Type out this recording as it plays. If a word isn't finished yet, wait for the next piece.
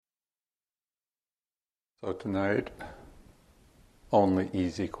So tonight, only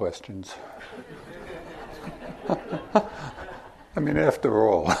easy questions. I mean, after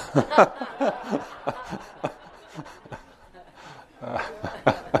all.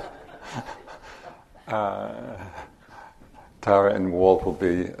 Tara and Walt will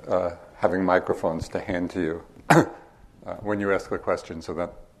be having microphones to hand to you when you ask the question, so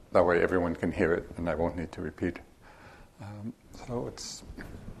that way everyone can hear it and I won't need to repeat. So it's...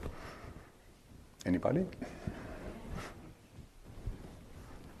 Anybody?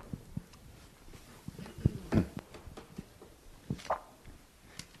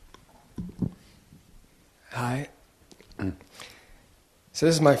 Hi. So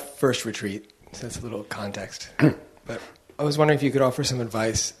this is my first retreat, so that's a little context. But I was wondering if you could offer some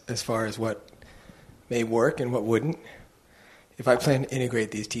advice as far as what may work and what wouldn't, if I plan to integrate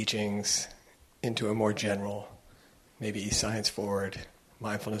these teachings into a more general, maybe science-forward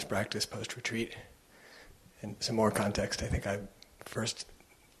mindfulness practice post-retreat. And some more context, I think I first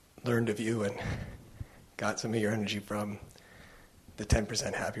learned of you and got some of your energy from the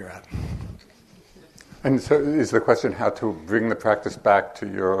 10% Happier app. And so is the question how to bring the practice back to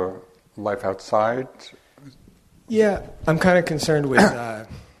your life outside? Yeah, I'm kind of concerned with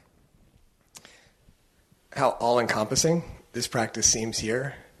how all-encompassing this practice seems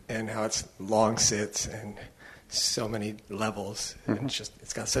here, and how it's long sits and so many levels. Mm-hmm. And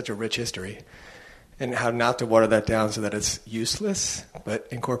it's got such a rich history. And how not to water that down so that it's useless, but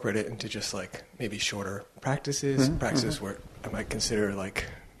incorporate it into just like maybe shorter practices, practices where I might consider like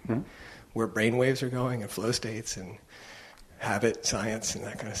where brain waves are going and flow states and habit science and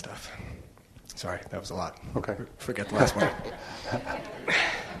that kind of stuff. Sorry, that was a lot. Okay. Forget the last one.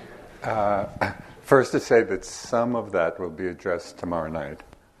 First to say that some of that will be addressed tomorrow night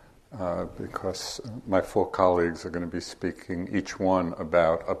because my 4 colleagues are going to be speaking, each one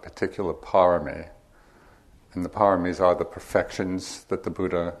about a particular parami. And the paramis are the perfections that the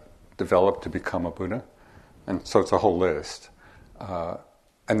Buddha developed to become a Buddha. And so it's a whole list.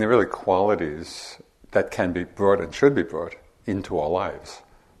 And they're really qualities that can be brought and should be brought into our lives.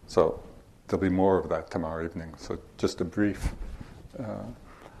 So there'll be more of that tomorrow evening. So just a brief... There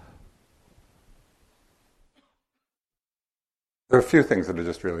are a few things that are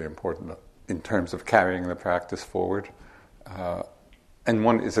just really important in terms of carrying the practice forward. And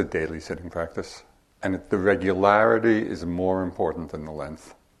one is a daily sitting practice. And the regularity is more important than the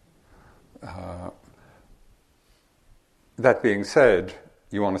length. That being said,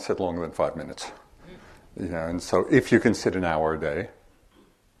 you want to sit longer than 5 minutes. And so if you can sit an hour a day,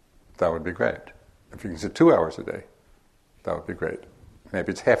 that would be great. If you can sit 2 hours a day, that would be great.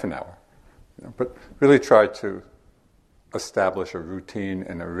 Maybe it's half an hour. But really try to establish a routine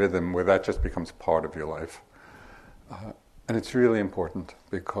and a rhythm where that just becomes part of your life. And it's really important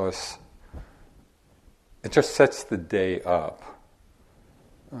because it just sets the day up.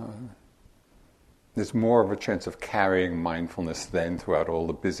 There's more of a chance of carrying mindfulness then throughout all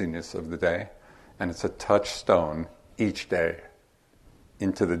the busyness of the day. And it's a touchstone each day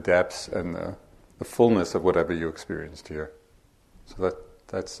into the depths and the fullness of whatever you experienced here. So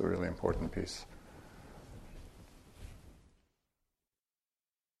that's a really important piece.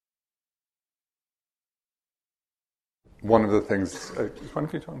 One of the things... one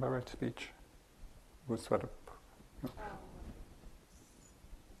of you talking about right speech? Was that no?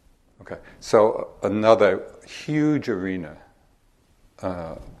 Okay, so another huge arena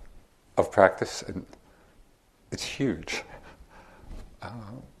of practice, and it's huge,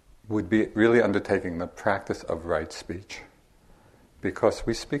 would be really undertaking the practice of right speech. Because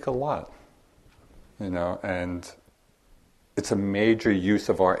we speak a lot, and it's a major use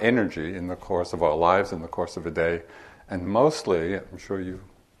of our energy in the course of our lives, in the course of a day. And mostly, I'm sure you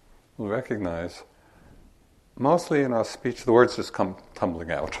will recognize, mostly in our speech, the words just come tumbling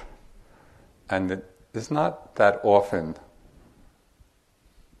out. And there's not that often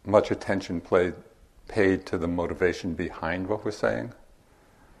much attention paid to the motivation behind what we're saying.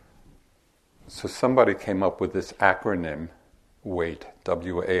 So somebody came up with this acronym, WAIT,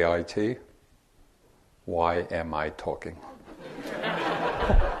 W-A-I-T. Why am I talking?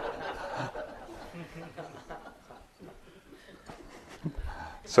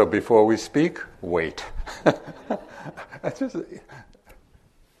 So before we speak, wait.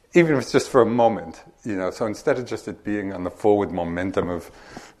 Even if it's just for a moment, so instead of just it being on the forward momentum of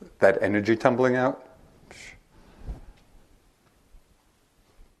that energy tumbling out.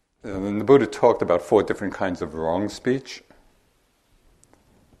 And the Buddha talked about 4 different kinds of wrong speech.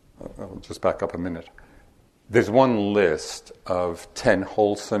 I'll just back up a minute. There's one list of 10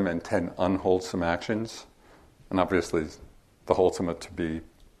 wholesome and 10 unwholesome actions. And obviously the wholesome are to be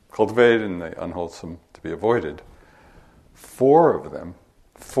cultivated and the unwholesome to be avoided. 4 of them,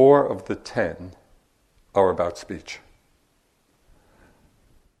 4 of the 10, are about speech.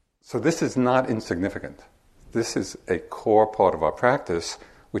 So this is not insignificant. This is a core part of our practice,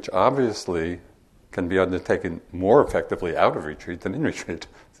 which obviously can be undertaken more effectively out of retreat than in retreat,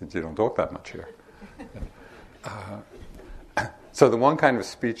 since you don't talk that much here. So the one kind of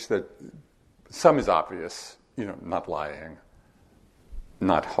speech that some is obvious, not lying,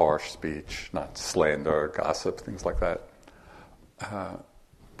 not harsh speech, not slander, gossip, things like that.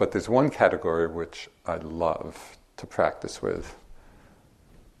 But there's one category which I love to practice with,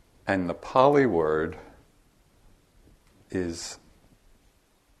 and the Pali word is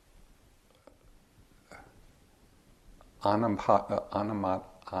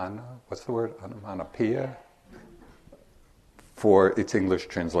onomatopoeia for its English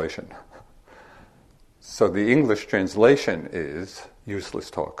translation. So the English translation is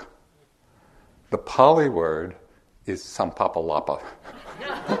useless talk. The Pali word is sampapalapa.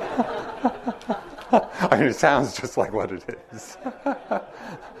 I mean, it sounds just like what it is.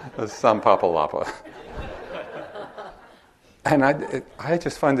 Sampapalapa. And I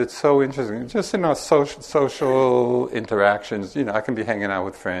just find it so interesting. Just in our social interactions, I can be hanging out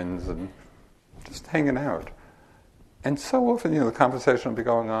with friends and just hanging out. And so often, the conversation will be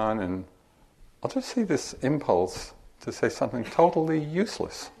going on, and I'll just see this impulse to say something totally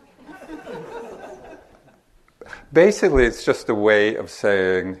useless. Basically, it's just a way of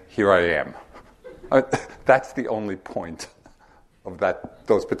saying, here I am. That's the only point of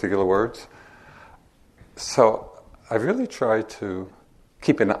those particular words. So I really try to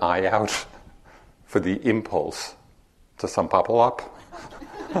keep an eye out for the impulse to sampapalap.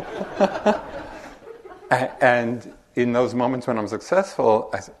 And in those moments when I'm successful,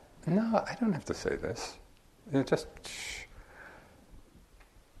 I say, no, I don't have to say this. Just shh.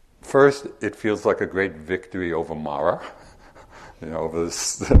 First, it feels like a great victory over Mara. Mara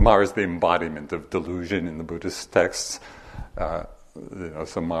is the embodiment of delusion in the Buddhist texts.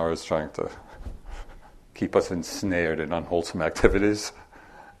 So Mara is trying to keep us ensnared in unwholesome activities.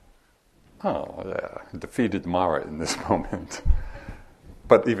 Oh, yeah, defeated Mara in this moment.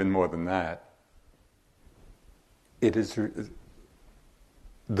 But even more than that, it is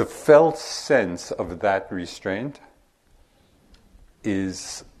the felt sense of that restraint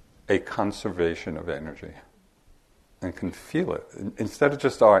is a conservation of energy, and can feel it. Instead of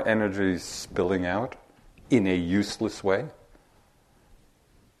just our energy spilling out in a useless way,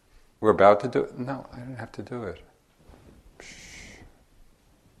 we're about to do it. No, I don't have to do it.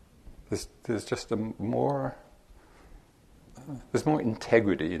 There's just there's more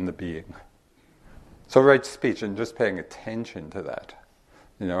integrity in the being. So right speech and just paying attention to that.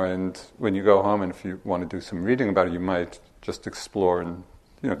 And when you go home and if you want to do some reading about it, you might just explore in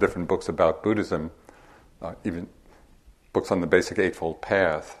different books about Buddhism, even books on the basic Eightfold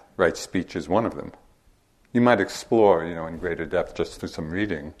Path. Right speech is one of them. You might explore, in greater depth just through some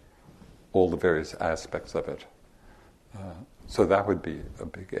reading, all the various aspects of it. So that would be a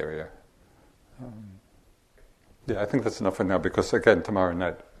big area. I think that's enough for now, because again, tomorrow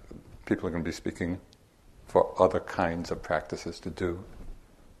night, people are going to be speaking for other kinds of practices to do,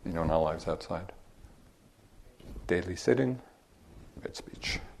 in our lives outside. Daily sitting, right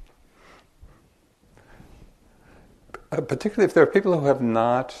speech. Particularly if there are people who have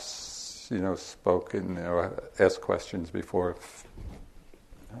not, spoken or asked questions before.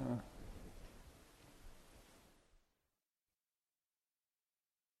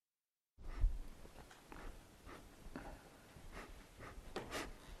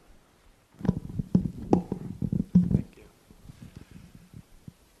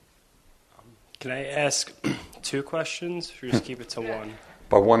 Can I ask 2 questions, or just keep it to one?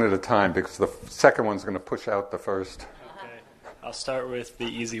 But one at a time, because the second one's going to push out the first. Okay. I'll start with the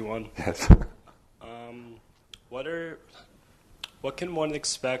easy one. Yes. What can one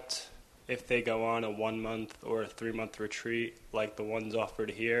expect if they go on a 1-month or a 3-month retreat like the ones offered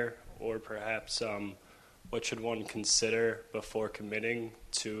here? Or perhaps what should one consider before committing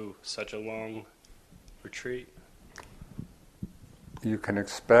to such a long retreat? You can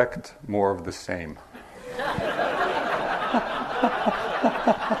expect more of the same.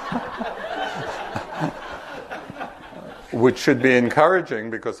 Which should be encouraging,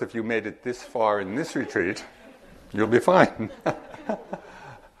 because if you made it this far in this retreat, you'll be fine.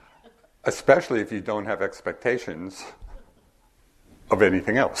 Especially if you don't have expectations of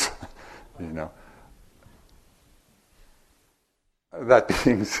anything else. That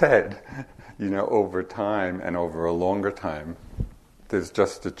being said, over time and over a longer time, there's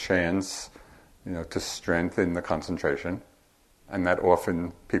just a chance, to strengthen the concentration And that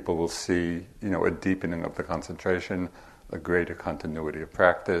often people will see, a deepening of the concentration, a greater continuity of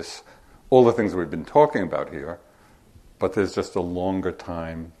practice, all the things we've been talking about here, but there's just a longer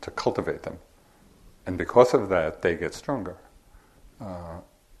time to cultivate them. And because of that, they get stronger.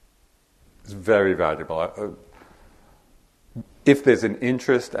 It's very valuable. If there's an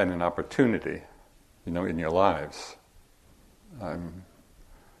interest and an opportunity, in your lives,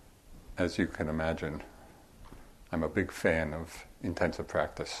 as you can imagine, I'm a big fan of intensive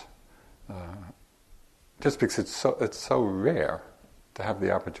practice. Just because it's so rare to have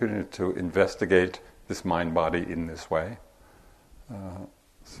the opportunity to investigate this mind-body in this way.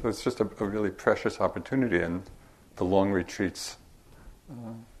 So it's just a really precious opportunity, and the long retreats,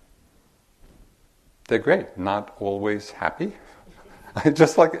 they're great. Not always happy.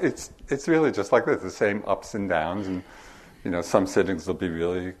 Just like it's really just like this, the same ups and downs, and some sittings will be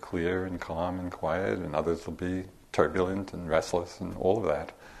really clear and calm and quiet, and others will be turbulent and restless and all of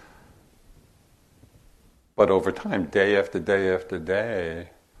that. But over time, day after day after day,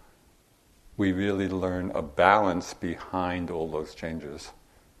 we really learn a balance behind all those changes.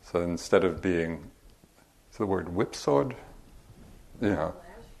 So instead of being, is the word whipsawed?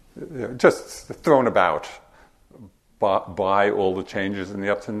 Just thrown about by all the changes and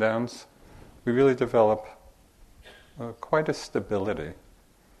the ups and downs, we really develop quite a stability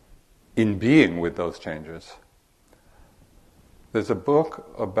in being with those changes. There's a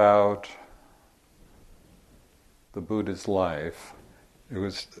book about the Buddha's life. It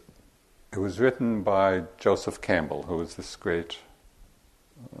was written by Joseph Campbell, who was this great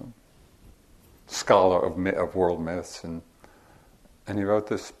scholar of world myths, and he wrote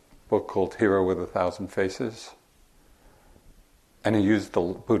this book called Hero with a Thousand Faces. And he used the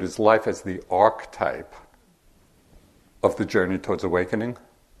Buddha's life as the archetype of the journey towards awakening.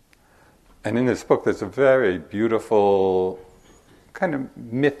 And in this book, there's a very beautiful kind of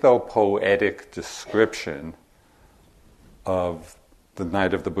mythopoetic description of the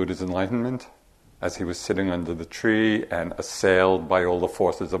night of the Buddha's enlightenment, as he was sitting under the tree and assailed by all the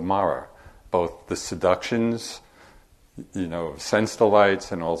forces of Mara, both the seductions, of sense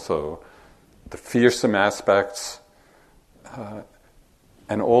delights, and also the fearsome aspects.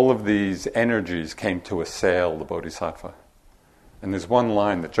 And all of these energies came to assail the Bodhisattva. And there's one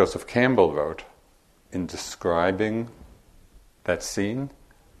line that Joseph Campbell wrote in describing that scene,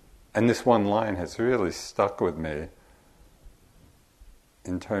 and this one line has really stuck with me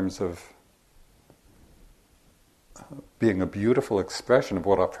in terms of being a beautiful expression of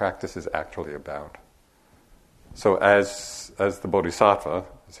what our practice is actually about. So as the Bodhisattva,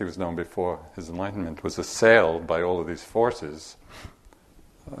 as he was known before his enlightenment, was assailed by all of these forces,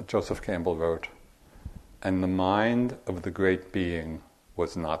 Joseph Campbell wrote, "And the mind of the great being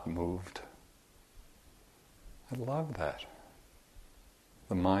was not moved." I love that.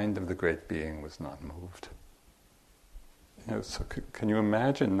 The mind of the great being was not moved. So can you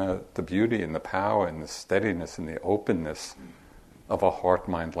imagine the beauty and the power and the steadiness and the openness of a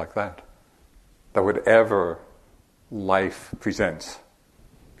heart-mind like that? That whatever life presents,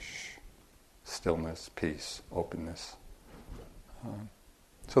 stillness, peace, openness.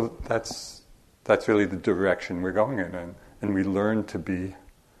 So that's really the direction we're going in, and we learn to be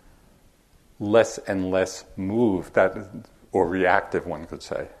less and less moved, or reactive, one could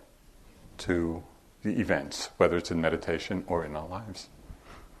say, to the events, whether it's in meditation or in our lives.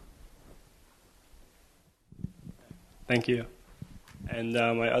 Thank you. And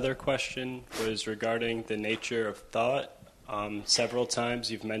my other question was regarding the nature of thought. Several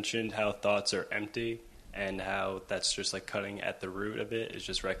times you've mentioned how thoughts are empty, and how that's just like cutting at the root of it, is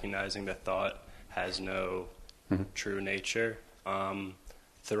just recognizing that thought has no true nature.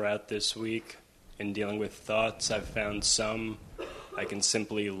 Throughout this week, in dealing with thoughts, I've found some I can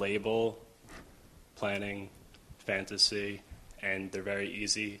simply label planning, fantasy, and they're very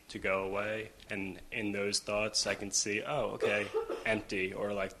easy to go away. And in those thoughts, I can see, empty,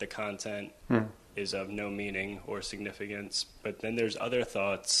 or like the content is of no meaning or significance. But then there's other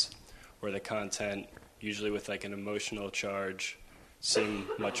thoughts where the content, usually with like an emotional charge, seem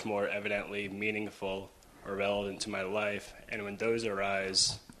much more evidently meaningful or relevant to my life. And when those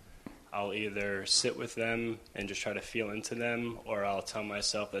arise, I'll either sit with them and just try to feel into them, or I'll tell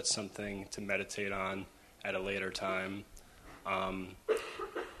myself that's something to meditate on at a later time.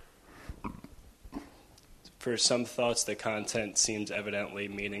 For some thoughts, the content seems evidently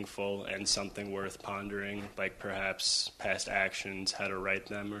meaningful and something worth pondering, like perhaps past actions, how to write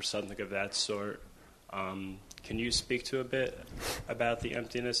them, or something of that sort. Can you speak to a bit about the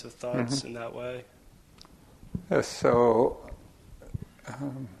emptiness of thoughts in that way? Yes, so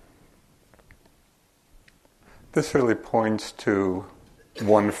This really points to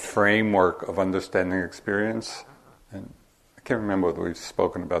one framework of understanding experience. And I can't remember whether we've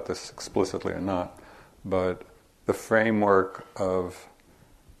spoken about this explicitly or not, but the framework of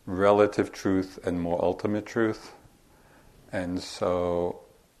relative truth and more ultimate truth. And so,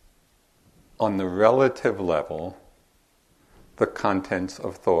 on the relative level, the contents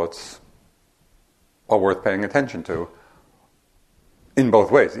of thoughts are worth paying attention to in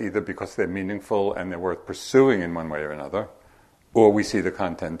both ways, either because they're meaningful and they're worth pursuing in one way or another, or we see the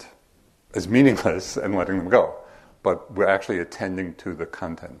content as meaningless and letting them go. But we're actually attending to the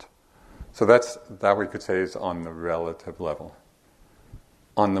content. So that we could say is on the relative level.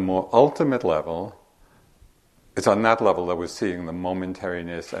 On the more ultimate level, it's on that level that we're seeing the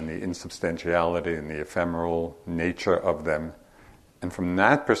momentariness and the insubstantiality and the ephemeral nature of them. And from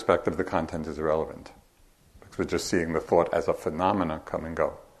that perspective, the content is irrelevant. Because we're just seeing the thought as a phenomena come and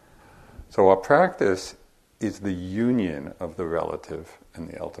go. So our practice is the union of the relative and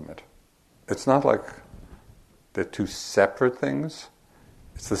the ultimate. It's not like they're two separate things.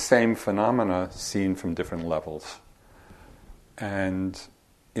 It's the same phenomena seen from different levels. And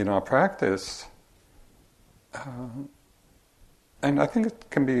in our practice, and I think it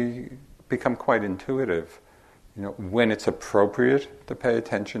can become quite intuitive, when it's appropriate to pay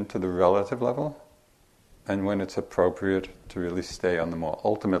attention to the relative level, and when it's appropriate to really stay on the more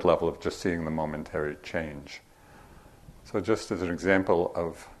ultimate level of just seeing the momentary change. So just as an example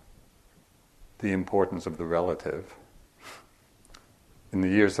of the importance of the relative, in the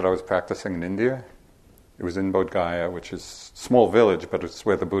years that I was practicing in India, it was in Bodh Gaya, which is a small village, but it's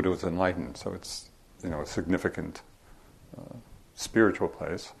where the Buddha was enlightened, so it's a significant spiritual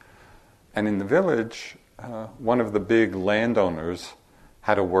place. And in the village, one of the big landowners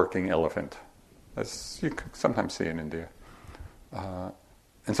had a working elephant, as you can sometimes see in India.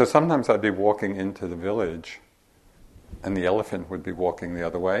 And so sometimes I'd be walking into the village, and the elephant would be walking the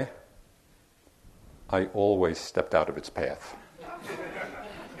other way. I always stepped out of its path.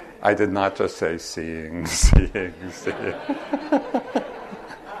 I did not just say, seeing.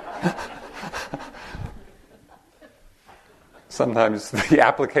 Sometimes the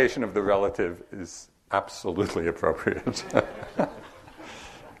application of the relative is absolutely appropriate.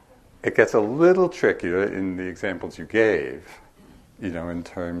 It gets a little trickier in the examples you gave, in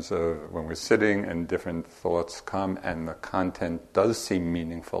terms of when we're sitting and different thoughts come and the content does seem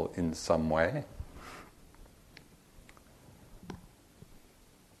meaningful in some way.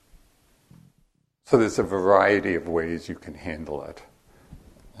 So there's a variety of ways you can handle it.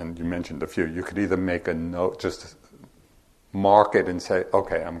 And you mentioned a few. You could either make a note, just mark it and say,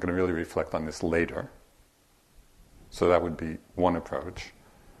 okay, I'm going to really reflect on this later. So that would be one approach.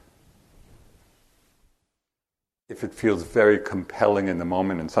 If it feels very compelling in the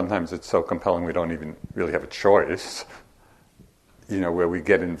moment, and sometimes it's so compelling we don't even really have a choice, where we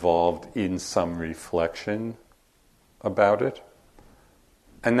get involved in some reflection about it,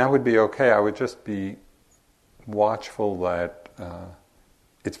 and that would be okay. I would just be watchful that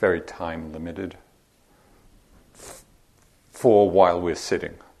it's very time limited for while we're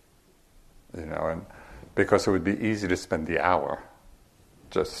sitting, and because it would be easy to spend the hour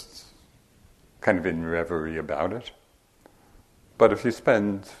just kind of in reverie about it. But if you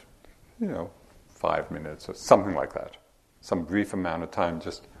spend, 5 minutes or something like that, some brief amount of time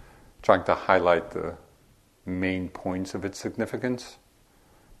just trying to highlight the main points of its significance,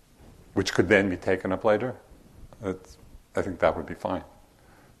 which could then be taken up later, I think that would be fine.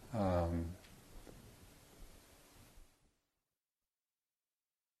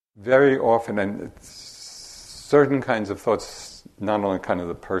 Very often, and it's certain kinds of thoughts, not only kind of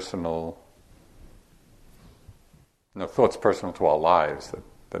the personal, thoughts personal to our lives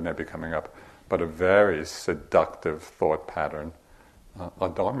that may be coming up, but a very seductive thought pattern are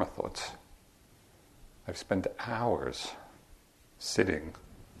Dharma thoughts. I've spent hours sitting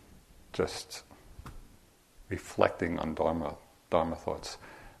just reflecting on Dharma thoughts.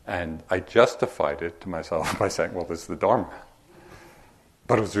 And I justified it to myself by saying, well, this is the Dharma.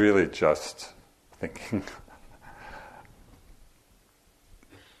 But it was really just thinking.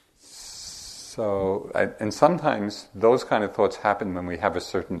 So, and sometimes those kind of thoughts happen when we have a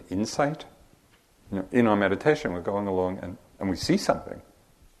certain insight. In our meditation, we're going along and we see something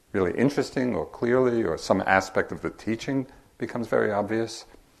really interesting or clearly, or some aspect of the teaching becomes very obvious.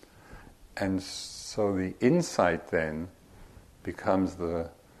 And so the insight then becomes the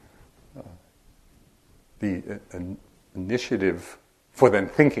initiative for then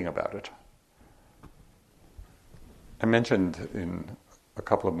thinking about it. I mentioned in a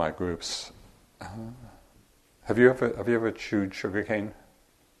couple of my groups, have you ever chewed sugarcane?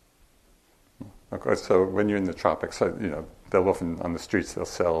 Okay, so when you're in the tropics, they'll often, on the streets, they'll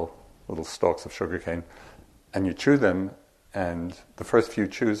sell little stalks of sugarcane, and you chew them, and the first few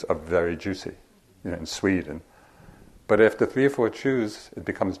chews are very juicy, and sweet, but after 3 or 4 chews, it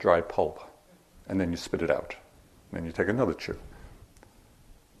becomes dry pulp, and then you spit it out, and then you take another chew.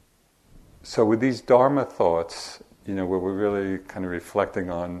 So with these Dharma thoughts, where we're really kind of reflecting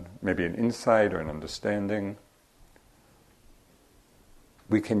on maybe an insight or an understanding,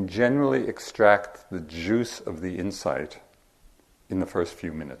 we can generally extract the juice of the insight in the first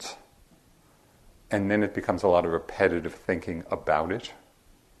few minutes. And then it becomes a lot of repetitive thinking about it.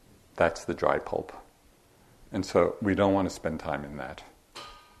 That's the dry pulp. And so we don't want to spend time in that.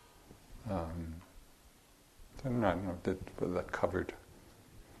 I don't know, was that covered?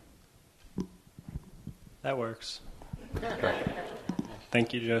 That works.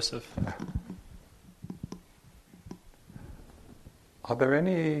 Thank you, Joseph. Are there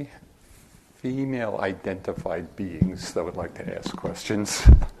any female-identified beings that would like to ask questions?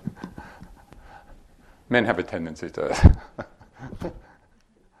 Men have a tendency to...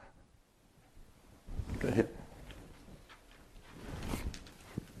 Okay.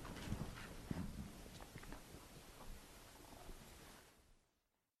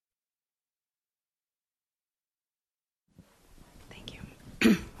 Thank you.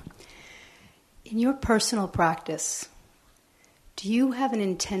 In your personal practice, do you have an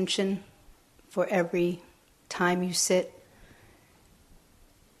intention for every time you sit?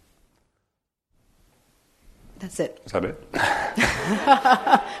 That's it. Is that it?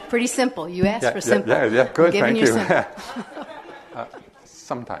 Pretty simple. You asked for simple. Yeah, good, thank you. Simple.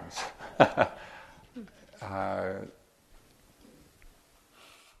 Sometimes.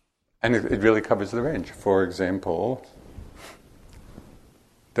 And it really covers the range. For example,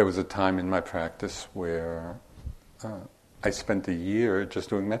 there was a time in my practice where I spent a year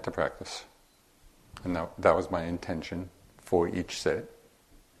just doing metta practice. And that was my intention for each sit.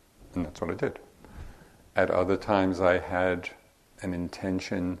 And that's what I did. At other times I had an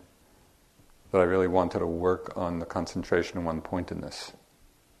intention that I really wanted to work on the concentration and one-pointedness.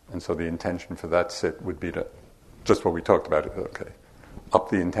 And so the intention for that sit would be to, just what we talked about, okay, up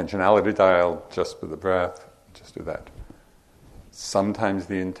the intentionality dial just with the breath, just do that. Sometimes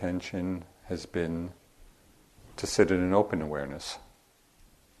the intention has been to sit in an open awareness,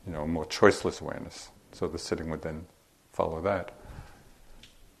 a more choiceless awareness. So the sitting would then follow that.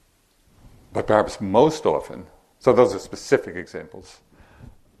 But perhaps most often, so those are specific examples,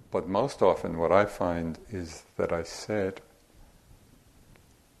 but most often what I find is that I sit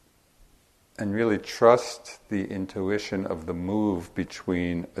and really trust the intuition of the move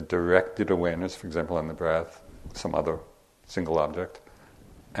between a directed awareness, for example on the breath, some other single object,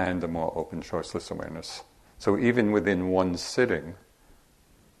 and a more open, choiceless awareness. So even within one sitting,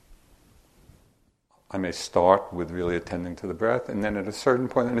 I may start with really attending to the breath, and then at a certain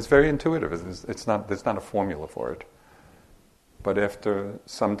point, and it's very intuitive, there's not a formula for it. But after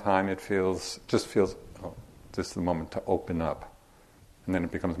some time it just feels, this is the moment to open up. And then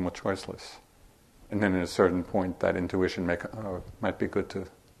it becomes more choiceless. And then at a certain point that intuition it might be good to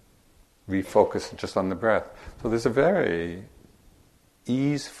refocus just on the breath. So there's a very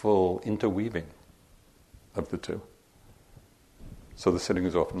easeful interweaving of the two. So the sitting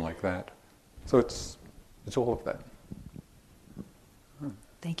is often like that. So it's all of that.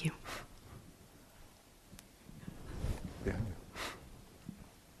 Thank you. Yeah.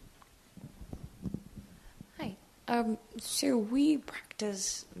 Hi. So we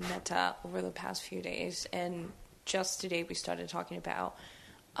practice metta over the past few days, and just today we started talking about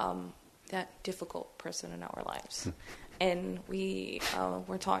that difficult person in our lives. And we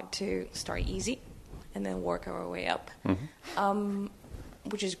were taught to start easy and then work our way up. Mm-hmm.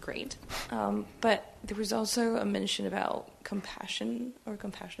 Which is great. But there was also a mention about compassion or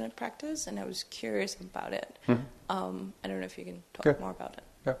compassionate practice, and I was curious about it. Mm-hmm. I don't know if you can talk more about it.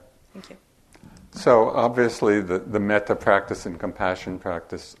 Yeah. Thank you. So obviously the metta practice and compassion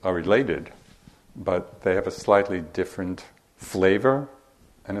practice are related, but they have a slightly different flavor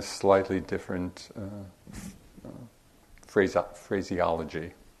and a slightly different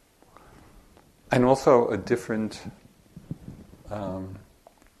phraseology. And also a different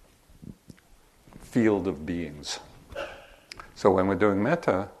field of beings. So when we're doing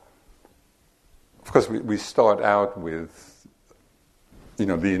metta, of course we start out with the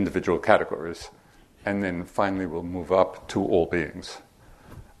individual categories, and then finally we'll move up to all beings.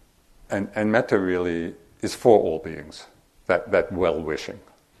 And metta really is for all beings, that well-wishing.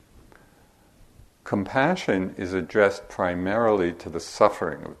 Compassion is addressed primarily to the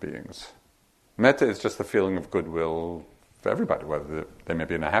suffering of beings. Metta is just the feeling of goodwill for everybody, whether they may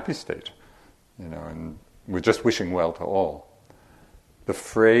be in a happy state. and we're just wishing well to all. The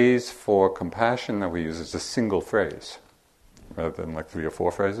phrase for compassion that we use is a single phrase, rather than like 3 or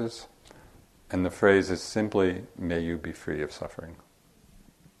 4 phrases. And the phrase is simply, may you be free of suffering.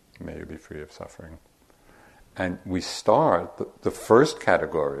 May you be free of suffering. And we start, the first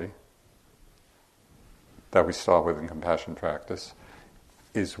category that we start with in compassion practice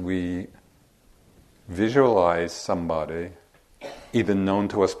is we visualize somebody either known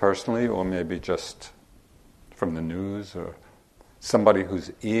to us personally or maybe just from the news, or somebody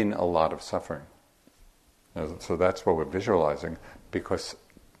who's in a lot of suffering. So that's what we're visualizing, because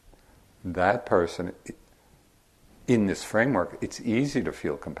that person, in this framework, it's easy to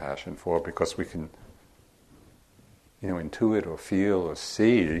feel compassion for, because we can intuit or feel or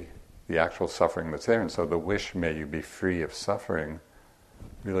see the actual suffering that's there. And so the wish, may you be free of suffering,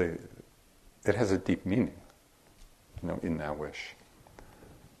 really, it has a deep meaning, in that wish.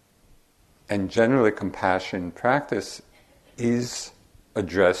 And generally, compassion practice is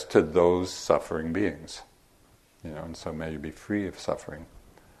addressed to those suffering beings, and so may you be free of suffering.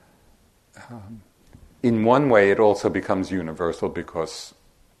 In one way, it also becomes universal, because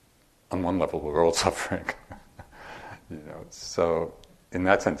on one level, we're all suffering. So in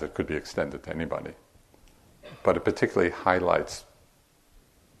that sense, it could be extended to anybody. But it particularly highlights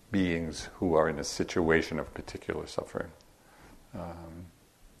beings who are in a situation of particular suffering.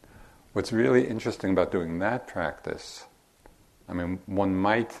 What's really interesting about doing that practice, one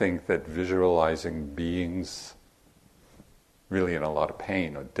might think that visualizing beings really in a lot of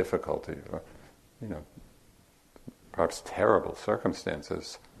pain or difficulty, or, perhaps terrible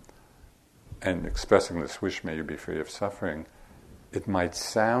circumstances, and expressing this wish, may you be free of suffering, it might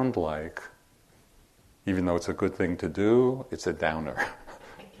sound like, even though it's a good thing to do, it's a downer.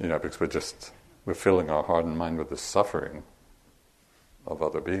 Because we're filling our heart and mind with the suffering of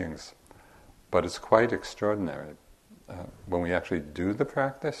other beings. But it's quite extraordinary. When we actually do the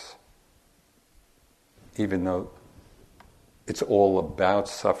practice, even though it's all about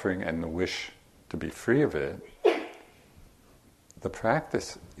suffering and the wish to be free of it, the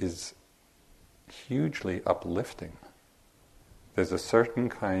practice is hugely uplifting. There's a certain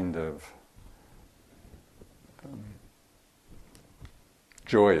kind of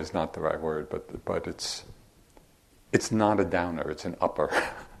joy is not the right word, but it's not a downer, it's an upper.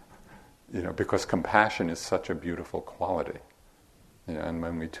 Because compassion is such a beautiful quality. And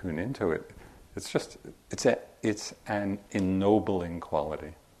when we tune into it, it's an ennobling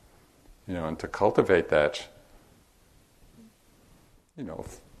quality. And to cultivate that,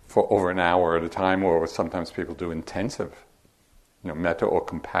 for over an hour at a time, or sometimes people do intensive, metta or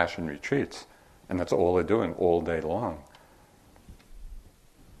compassion retreats, and that's all they're doing all day long.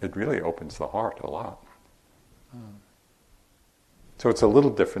 It really opens the heart a lot. So it's a little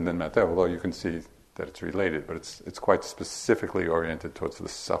different than metta, although you can see that it's related, but it's quite specifically oriented towards the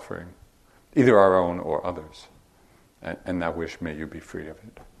suffering, either our own or others. And that wish, may you be free of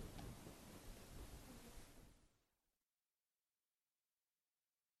it.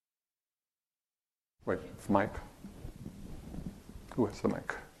 Wait, mic? Who has the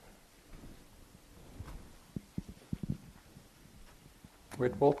mic?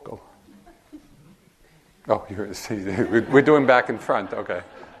 Where'd Walt go? Oh, here it is. We're doing back and front. Okay.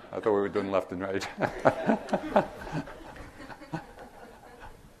 I thought we were doing left and right.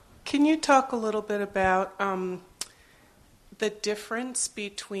 Can you talk a little bit about the difference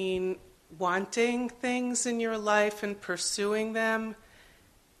between wanting things in your life and pursuing them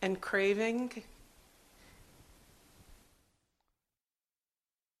and craving?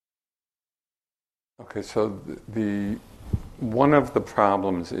 Okay, so the one of the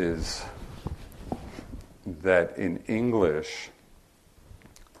problems is that in English,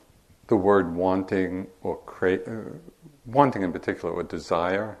 the word wanting or wanting in particular, or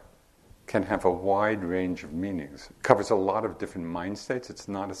desire, can have a wide range of meanings. It covers a lot of different mind states. It's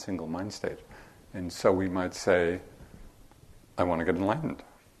not a single mind state. And so we might say, I want to get enlightened,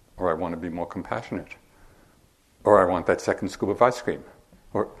 or I want to be more compassionate, or I want that second scoop of ice cream.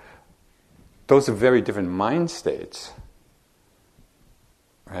 Or those are very different mind states,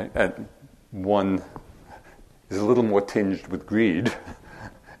 right? And one is a little more tinged with greed,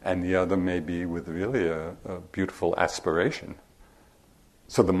 and the other may be with really a beautiful aspiration.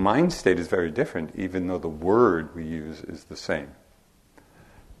 So the mind state is very different, even though the word we use is the same.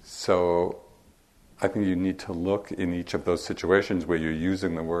 So I think you need to look in each of those situations where you're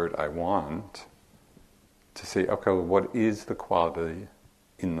using the word I want to say, okay, well, what is the quality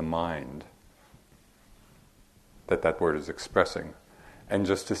in the mind that word is expressing? And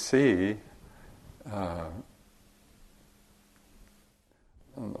just to see, I'll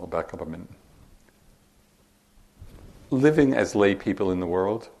back up a minute. living as lay people in the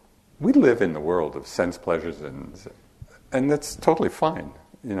world, we live in the world of sense pleasures, and that's totally fine.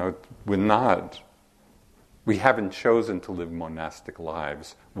 We haven't chosen to live monastic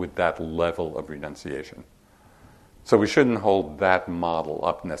lives with that level of renunciation. So we shouldn't hold that model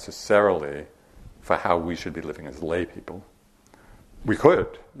up necessarily for how we should be living as lay people. We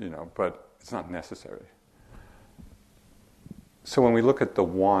could, but it's not necessary. So when we look at the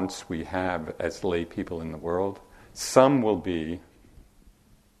wants we have as lay people in the world, some will be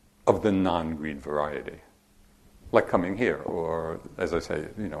of the non-greed variety, like coming here, or, as I say,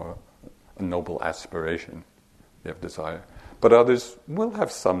 a noble aspiration, you have desire. But others will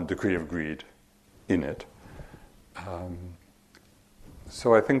have some degree of greed in it.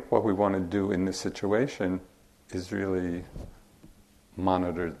 So I think what we want to do in this situation is really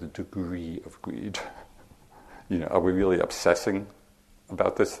monitor the degree of greed. Are we really obsessing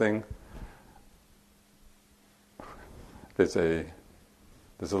about this thing? There's a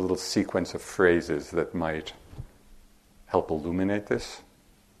little sequence of phrases that might help illuminate this.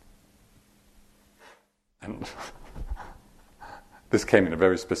 And this came in a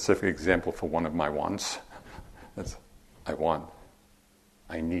very specific example for one of my wants. That's, I want,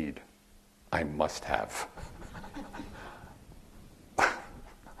 I need, I must have.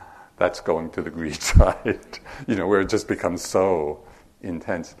 That's going to the greed side, where it just becomes so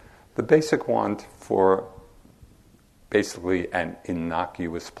intense. The basic want for basically an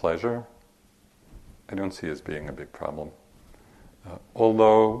innocuous pleasure, I don't see as being a big problem.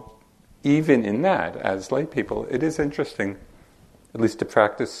 Although, even in that, as lay people, it is interesting, at least to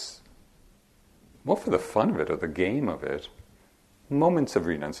practice, more for the fun of it or the game of it, moments of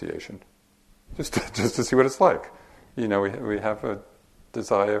renunciation, just to see what it's like. We have a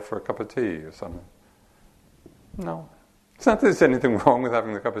desire for a cup of tea or something. No. It's not that there's anything wrong with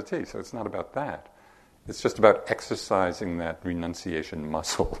having a cup of tea, so it's not about that. It's just about exercising that renunciation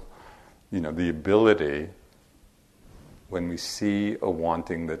muscle. The ability, when we see a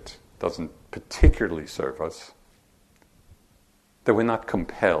wanting that doesn't particularly serve us, that we're not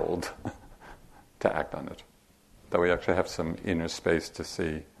compelled to act on it. That we actually have some inner space to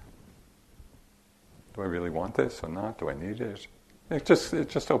see, do I really want this or not? Do I need it? It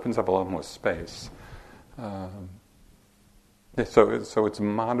just opens up a lot more space. So it's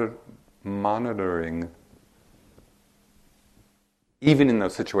monitoring, even in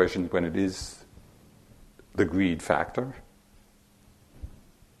those situations when it is the greed factor,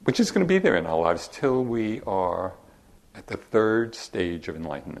 which is going to be there in our lives till we are at the third stage of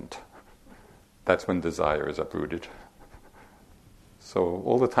enlightenment. That's when desire is uprooted. So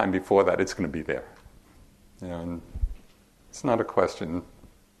all the time before that, it's going to be there. And it's not a question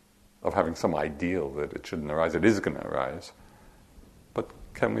of having some ideal that it shouldn't arise. It is going to arise. But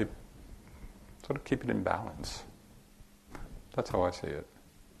can we sort of keep it in balance? That's how I see it.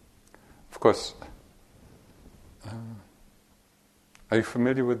 Of course, are you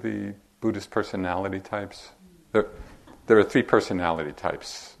familiar with the Buddhist personality types? There are 3 personality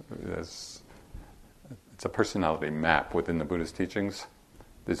types. It's a personality map within the Buddhist teachings.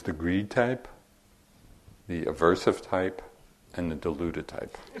 There's the greed type, the aversive type, and the deluded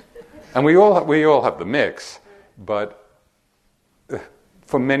type. And we all have the mix, but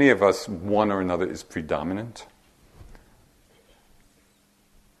for many of us, one or another is predominant.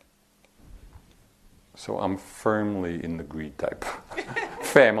 So I'm firmly in the greed type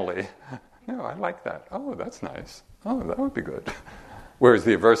family. I like that. Oh, that's nice. Oh, that would be good. Whereas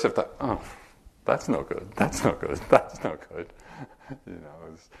the aversive type, oh, that's no good. That's no good. That's no good.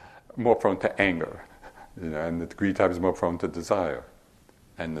 Is more prone to anger. And the greed type is more prone to desire.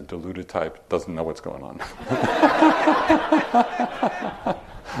 And the deluded type doesn't know what's going on.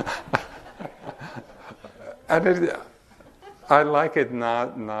 And I like it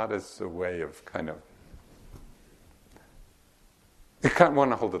not as a way of kind of... I kind of want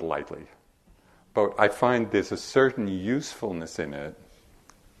to hold it lightly. But I find there's a certain usefulness in it,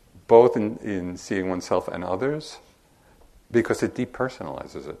 both in seeing oneself and others, because it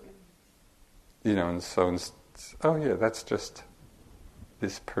depersonalizes it. And so, that's just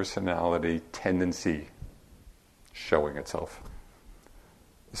this personality tendency showing itself.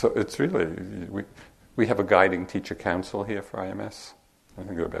 So it's really, we have a guiding teacher council here for IMS. I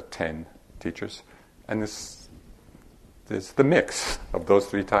think there are about 10 teachers. And there's the mix of those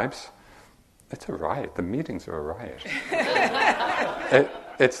 3 types. It's a riot. The meetings are a riot.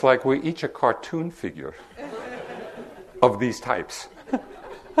 It's like we're each a cartoon figure of these types.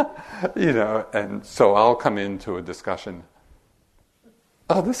 And so I'll come into a discussion.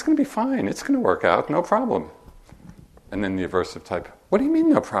 Oh, this is going to be fine. It's going to work out. No problem. And then the aversive type, what do you mean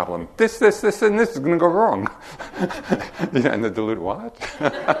no problem? This, and this is going to go wrong. And the deluded, what?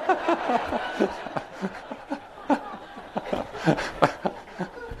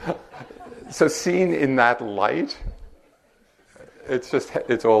 So seen in that light,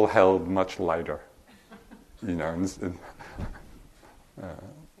 it's all held much lighter.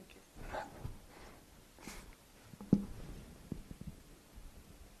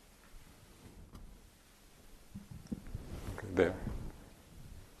 There.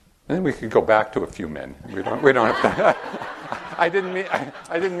 And then we could go back to a few men. We don't have to. I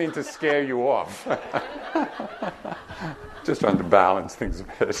didn't mean to scare you off. Just trying to balance things a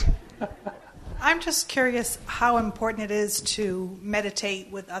bit. I'm just curious how important it is to meditate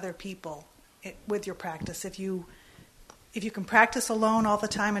with other people with your practice. If you can practice alone all the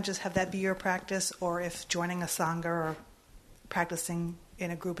time and just have that be your practice, or if joining a sangha or practicing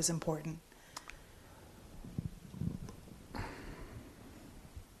in a group is important.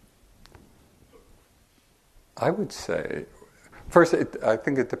 I would say, first, I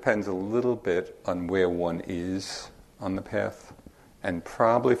think it depends a little bit on where one is on the path, and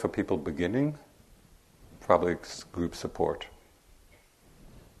probably for people beginning, probably group support.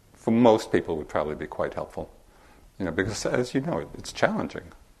 For most people, would probably be quite helpful, because as you know, it's challenging,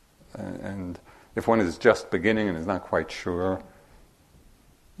 and if one is just beginning and is not quite sure,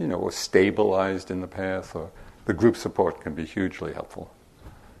 or stabilized in the path, or the group support can be hugely helpful.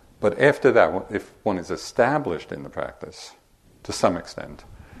 But after that, if one is established in the practice, to some extent,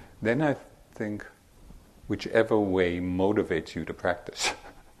 then I think whichever way motivates you to practice.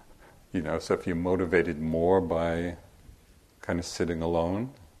 So if you're motivated more by kind of sitting alone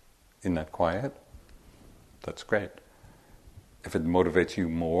in that quiet, that's great. If it motivates you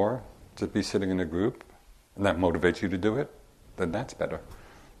more to be sitting in a group, and that motivates you to do it, then that's better.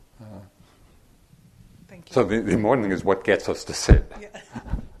 Thank you. So the important thing is what gets us to sit. Yeah.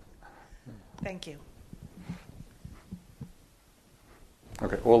 Thank you.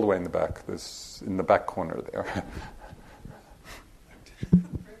 Okay, all the way in the back. There's in the back corner there.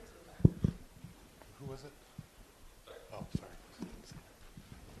 Who was it? Oh, sorry.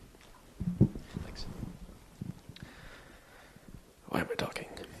 Thanks. Why am I talking?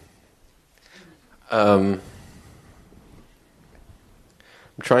 I'm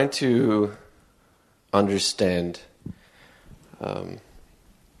trying to understand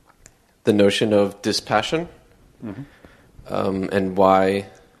the notion of dispassion, and why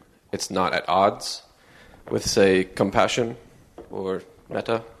it's not at odds with, say, compassion or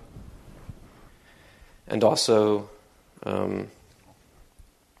metta. And also,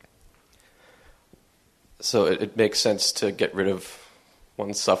 so it makes sense to get rid of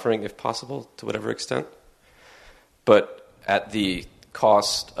one's suffering, if possible, to whatever extent, but at the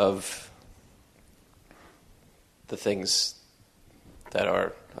cost of the things that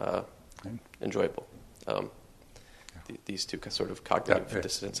are enjoyable. These two sort of cognitive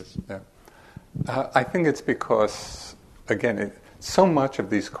dissidences. Yeah. I think it's because, again, so much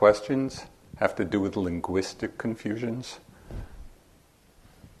of these questions have to do with linguistic confusions.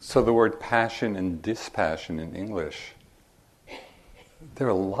 So the word passion and dispassion in English, there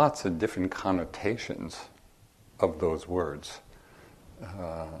are lots of different connotations of those words.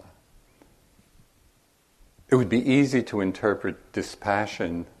 It would be easy to interpret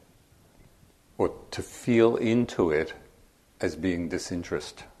dispassion or to feel into it as being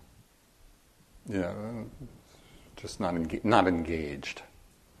disinterest. Just not engaged.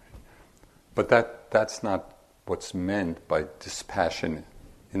 But that's not what's meant by dispassion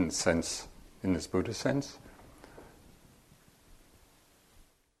in this Buddhist sense.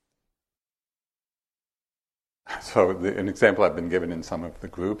 So an example I've been given in some of the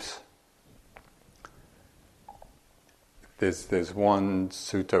groups, there's one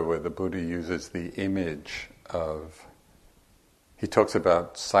sutta where the Buddha uses the image of, he talks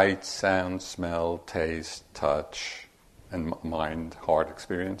about sight, sound, smell, taste, touch, and mind, heart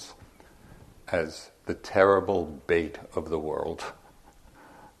experience as the terrible bait of the world.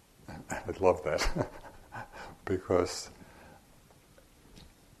 I love that. Because,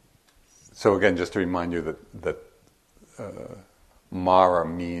 so again, just to remind you that Mara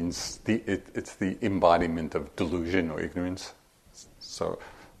means it's the embodiment of delusion or ignorance. So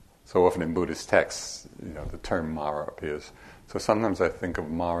often in Buddhist texts, the term Mara appears. So sometimes I think of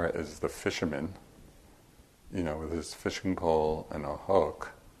Mara as the fisherman, with his fishing pole and a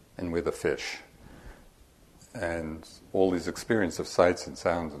hook, and with a fish. And all these experiences of sights and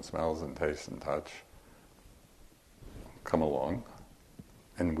sounds and smells and tastes and touch come along,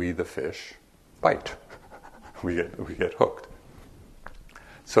 and we, the fish, bite. we get hooked.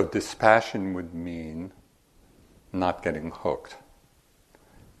 So dispassion would mean not getting hooked.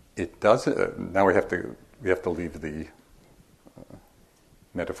 It doesn't. Now we have to leave the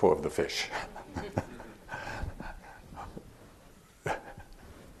metaphor of the fish.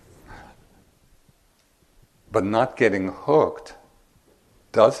 But not getting hooked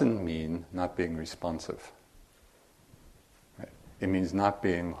doesn't mean not being responsive. Right? It means not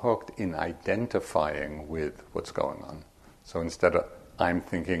being hooked in identifying with what's going on. So instead of I'm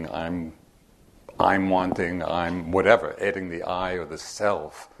thinking, I'm wanting, I'm whatever, adding the I or the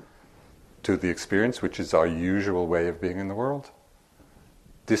self to the experience, which is our usual way of being in the world,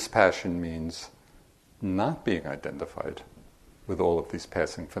 dispassion means not being identified with all of these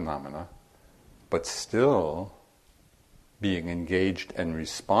passing phenomena, but still being engaged and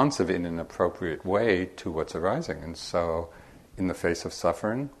responsive in an appropriate way to what's arising. And so, in the face of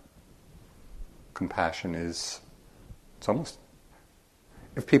suffering, compassion it's almost,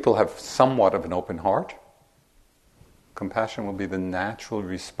 if people have somewhat of an open heart, compassion will be the natural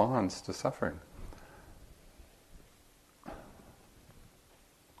response to suffering.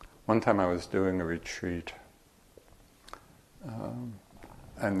 One time I was doing a retreat,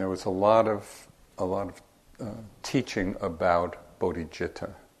 and there was a lot of teaching about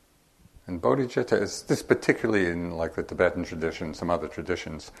bodhicitta. And bodhicitta is this particularly in like the Tibetan tradition, some other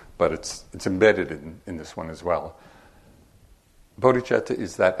traditions, but it's embedded in this one as well. Bodhicitta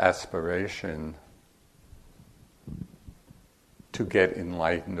is that aspiration to get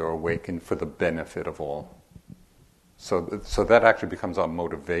enlightened or awakened for the benefit of all. So that actually becomes our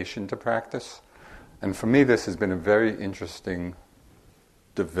motivation to practice. And for me, this has been a very interesting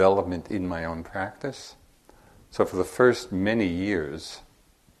development in my own practice. So for the first many years,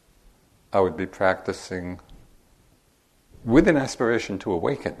 I would be practicing with an aspiration to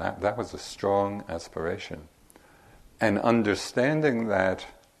awaken. That was a strong aspiration. And understanding that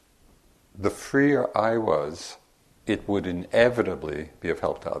the freer I was, it would inevitably be of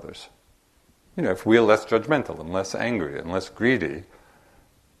help to others. If we're less judgmental and less angry and less greedy,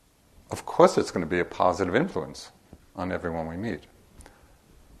 of course it's going to be a positive influence on everyone we meet.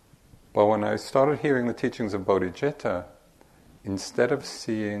 But when I started hearing the teachings of bodhicitta, instead of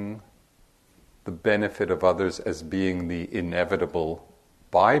seeing the benefit of others as being the inevitable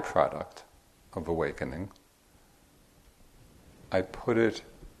byproduct of awakening, I put it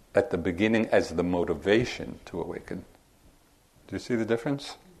at the beginning as the motivation to awaken. Do you see the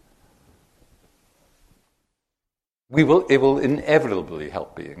difference? It will inevitably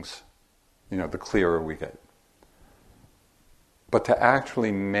help beings, the clearer we get. But to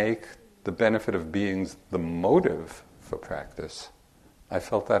actually make the benefit of beings the motive for practice, I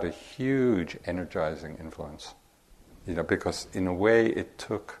felt that a huge energizing influence. Because in a way it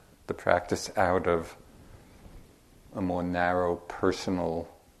took the practice out of a more narrow personal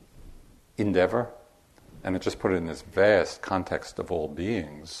endeavor, and it just put it in this vast context of all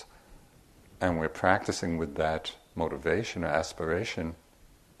beings. And we're practicing with that motivation or aspiration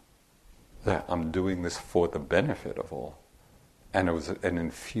that I'm doing this for the benefit of all. And it was an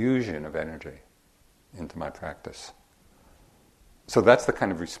infusion of energy into my practice. So that's the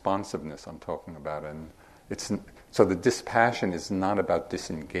kind of responsiveness I'm talking about. And so the dispassion is not about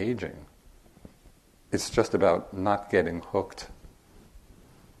disengaging. It's just about not getting hooked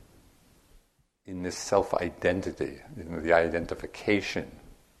in this self-identity, the identification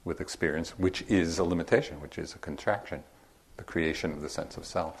with experience, which is a limitation, which is a contraction, the creation of the sense of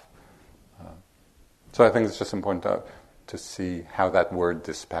self. So I think it's just important to see how that word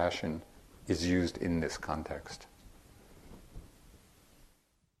dispassion is used in this context.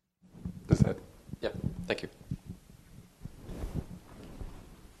 Does that? Yep, thank you.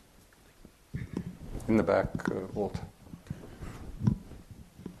 In the back, Walt.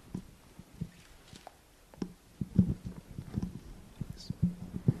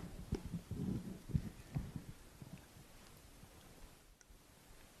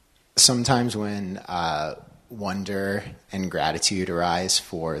 Sometimes when wonder and gratitude arise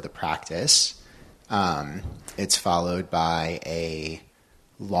for the practice, it's followed by a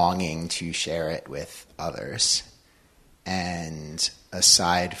longing to share it with others. And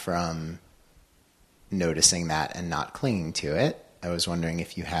aside from noticing that and not clinging to it, I was wondering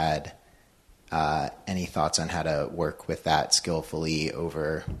if you had any thoughts on how to work with that skillfully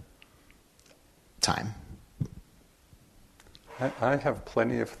over time. I have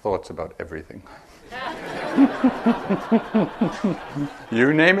plenty of thoughts about everything.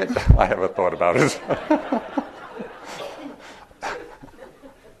 You name it, I have a thought about it.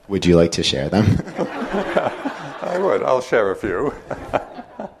 Would you like to share them? I would. I'll share a few.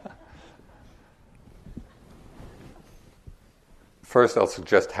 First, I'll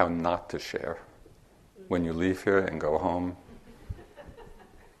suggest how not to share. when you leave here and go home,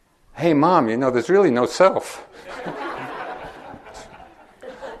 hey, Mom, there's really no self.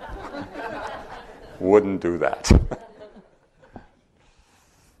 Wouldn't do that.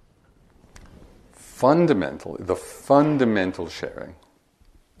 The fundamental sharing,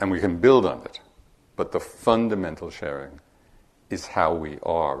 and we can build on it, but the fundamental sharing is how we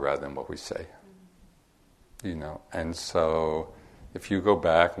are rather than what we say. And so if you go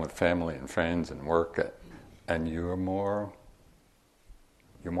back with family and friends and work, and you're more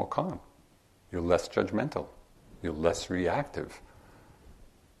calm, you're less judgmental, you're less reactive.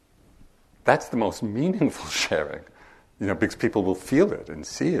 That's the most meaningful sharing, because people will feel it and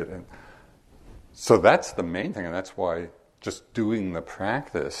see it. And so that's the main thing, and that's why just doing the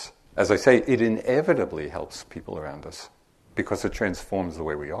practice, as I say, it inevitably helps people around us because it transforms the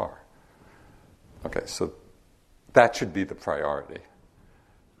way we are. Okay, so that should be the priority.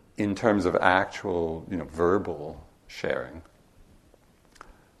 In terms of actual, verbal sharing,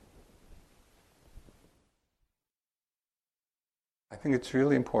 I think it's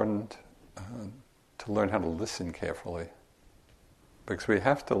really important to learn how to listen carefully, because we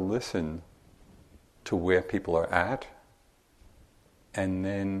have to listen to where people are at,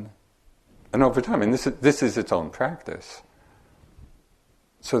 and over time, and this is its own practice.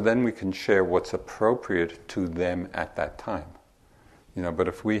 So then we can share what's appropriate to them at that time. But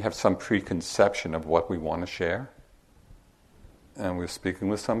if we have some preconception of what we want to share, and we're speaking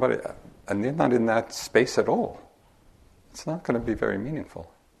with somebody, and they're not in that space at all, it's not going to be very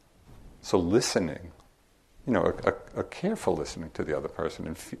meaningful. So listening, a careful listening to the other person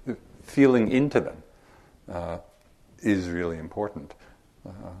and feeling into them is really important.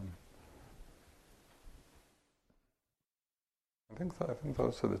 I think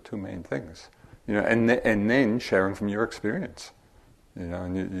those are the two main things, and then sharing from your experience,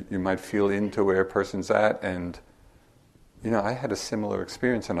 and you might feel into where a person's at, and I had a similar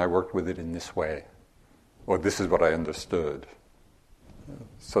experience and I worked with it in this way, or this is what I understood.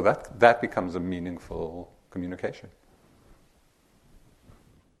 So that becomes a meaningful communication.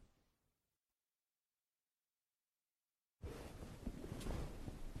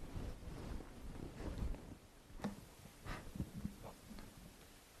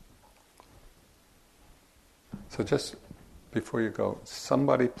 So just before you go,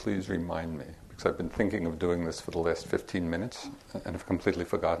 somebody please remind me, because I've been thinking of doing this for the last 15 minutes and have completely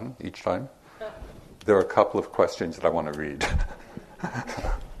forgotten each time. There are a couple of questions that I want to read.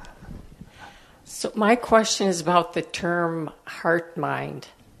 So my question is about the term heart-mind.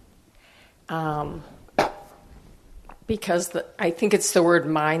 Because I think it's the word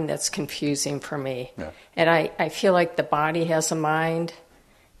mind that's confusing for me. Yeah. And I feel like the body has a mind,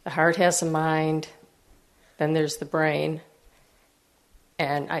 the heart has a mind, then there's the brain.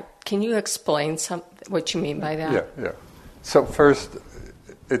 And can you explain what you mean by that? Yeah. So first,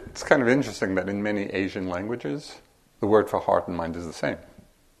 it's kind of interesting that in many Asian languages, the word for heart and mind is the same.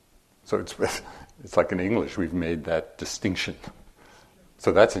 So it's like in English, we've made that distinction.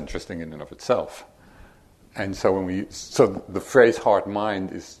 So that's interesting in and of itself. And so so the phrase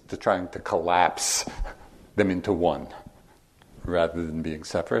heart-mind is trying to collapse them into one, rather than being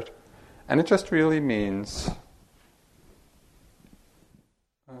separate. And it just really means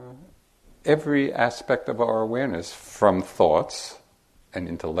every aspect of our awareness, from thoughts and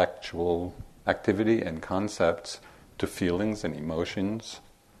intellectual activity and concepts to feelings and emotions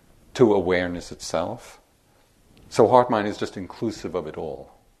to awareness itself. So heart-mind is just inclusive of it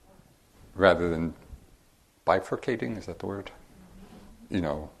all, rather than bifurcating, is that the word?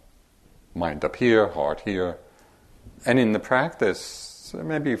 Mind up here, heart here. And in the practice,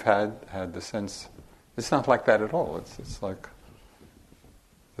 maybe you've had the sense, it's not like that at all. It's like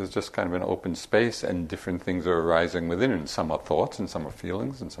there's just kind of an open space and different things are arising within, and some are thoughts and some are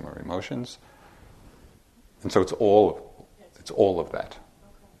feelings and some are emotions. And so it's all of that.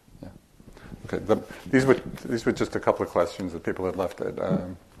 Yeah. Okay. These were just a couple of questions that people had left.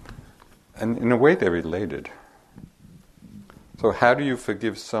 And in a way they're related. So how do you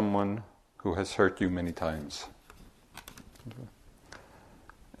forgive someone who has hurt you many times?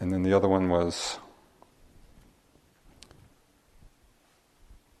 And then the other one was,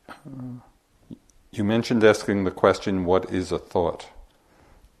 you mentioned asking the question, what is a thought?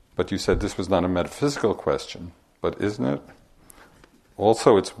 But you said this was not a metaphysical question, but isn't it?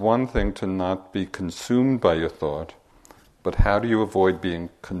 Also, it's one thing to not be consumed by your thought, but how do you avoid being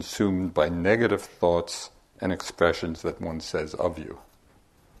consumed by negative thoughts and expressions that one says of you?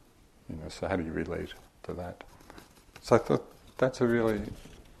 So how do you relate to that? So I thought that's a really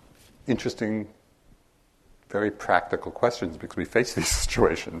interesting, very practical questions, because we face these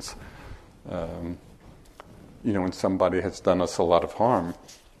situations. when somebody has done us a lot of harm,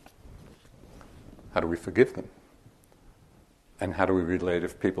 how do we forgive them? And how do we relate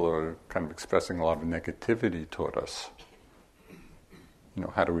if people are kind of expressing a lot of negativity toward us?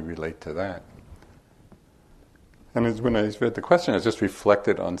 How do we relate to that? And when I read the question, I just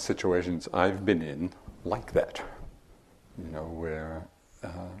reflected on situations I've been in like that. Where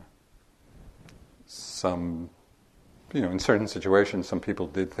in certain situations, some people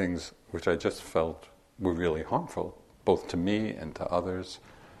did things which I just felt were really harmful, both to me and to others.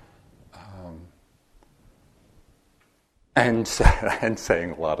 And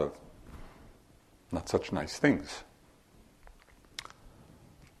saying a lot of not such nice things.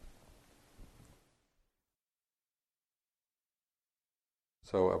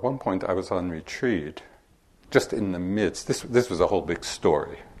 So at one point I was on retreat, just in the midst. This was a whole big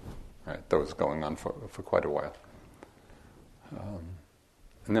story, right? That was going on for quite a while.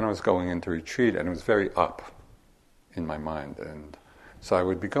 And then I was going into retreat, and it was very up in my mind, and so I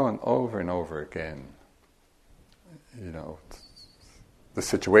would be going over and over again. The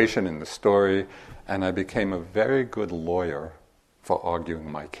situation in the story, and I became a very good lawyer for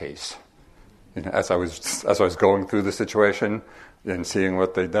arguing my case. As I was going through the situation and seeing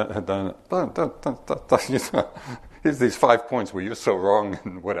what they had done, here's these 5 points where you're so wrong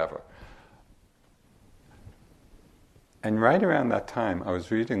and whatever. And right around that time, I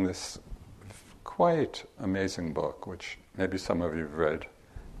was reading this quite amazing book, which maybe some of you have read.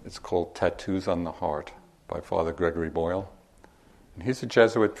 It's called Tattoos on the Heart by Father Gregory Boyle. And he's a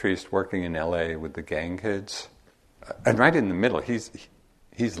Jesuit priest working in LA with the gang kids. And right in the middle, he's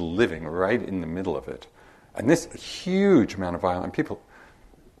living right in the middle of it. And this huge amount of violence, people,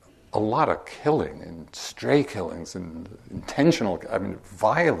 a lot of killing and stray killings and intentional,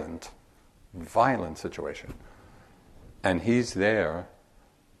 violent situation. And he's there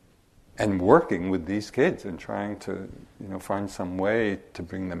and working with these kids and trying to, find some way to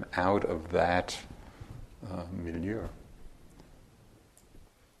bring them out of that milieu.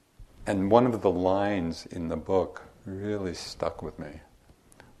 And one of the lines in the book really stuck with me.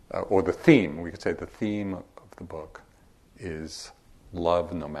 Or the theme, we could say the theme of the book is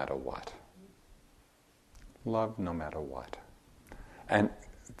love no matter what. Love no matter what. And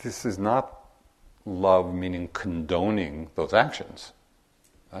this is not love meaning condoning those actions.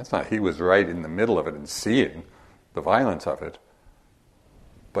 That's not, he was right in the middle of it and seeing the violence of it.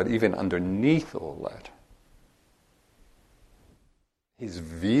 But even underneath all that, his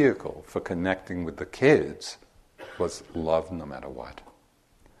vehicle for connecting with the kids was love no matter what.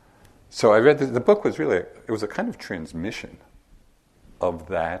 So I read the book was really, it was a kind of transmission of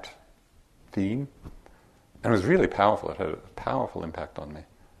that theme. And it was really powerful. It had a powerful impact on me.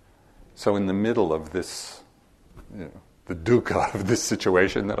 So in the middle of this, the dukkha of this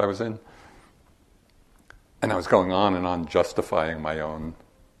situation that I was in, and I was going on and on justifying my own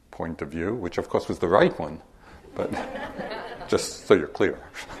point of view, which of course was the right one, but just so you're clear.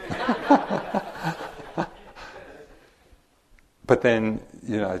 But then,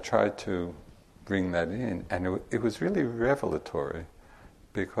 I tried to bring that in, and it was really revelatory,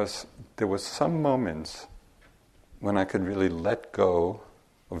 because there were some moments when I could really let go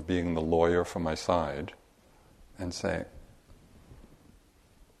of being the lawyer for my side and say,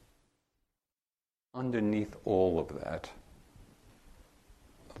 underneath all of that,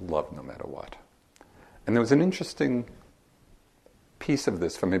 love no matter what. And there was an interesting piece of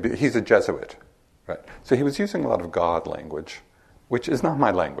this for me. He's a Jesuit, right? So he was using a lot of God language, which is not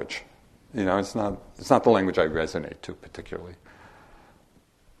my language. It's not the language I resonate to particularly.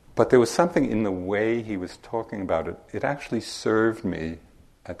 But there was something in the way he was talking about it. It actually served me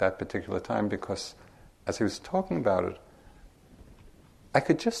at that particular time, because as he was talking about it, I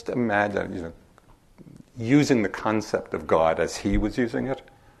could just imagine, using the concept of God as he was using it.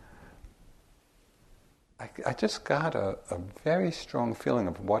 I just got a very strong feeling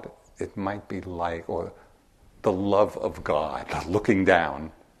of what it might be like, or the love of God looking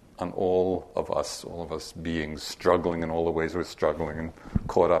down on all of us beings struggling in all the ways we're struggling and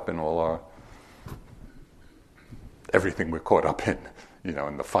caught up in everything we're caught up in,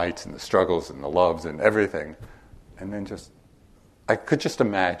 and the fights and the struggles and the loves and everything. And then I could just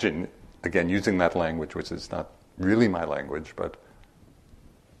imagine, again, using that language, which is not really my language, but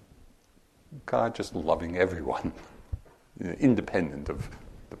God just loving everyone, independent of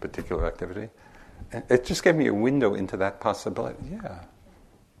the particular activity. And it just gave me a window into that possibility. Yeah,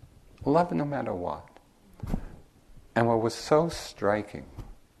 love no matter what. And what was so striking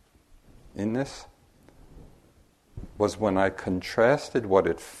in this was when I contrasted what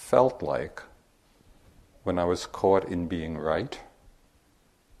it felt like when I was caught in being right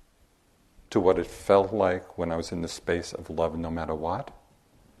to what it felt like when I was in the space of love no matter what.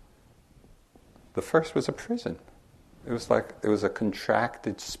 The first was a prison. It was like it was a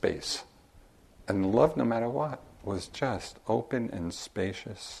contracted space. And love no matter what was just open and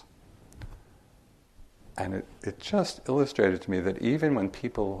spacious. And it just illustrated to me that even when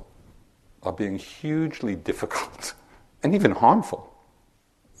people are being hugely difficult and even harmful,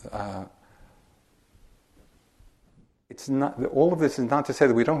 it's not. All of this is not to say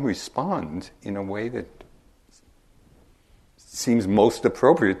that we don't respond in a way that seems most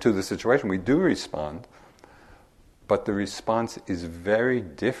appropriate to the situation. We do respond, but the response is very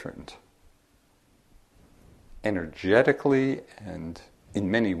different, energetically and in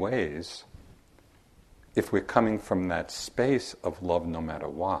many ways, if we're coming from that space of love no matter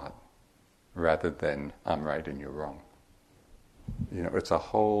what, rather than I'm right and you're wrong. It's a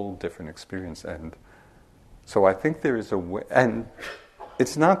whole different experience. And so I think there is a way, and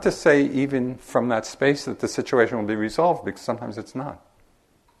it's not to say even from that space that the situation will be resolved, because sometimes it's not.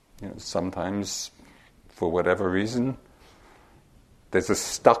 Sometimes, for whatever reason, there's a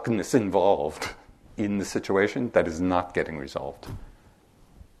stuckness involved in the situation that is not getting resolved,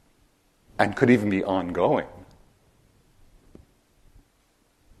 and could even be ongoing.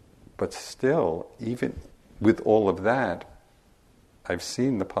 But still, even with all of that, I've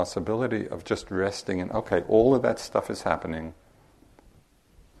seen the possibility of just resting in, okay, all of that stuff is happening,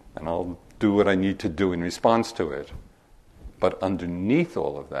 and I'll do what I need to do in response to it. But underneath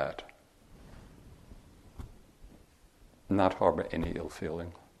all of that, not harbor any ill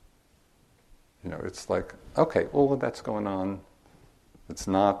feeling. It's like, okay, all of that's going on, it's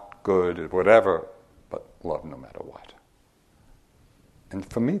not good, whatever, but love no matter what. And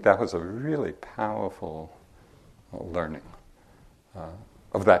for me, that was a really powerful learning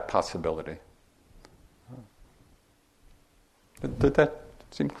of that possibility. Did that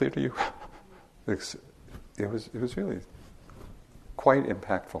seem clear to you? It was really quite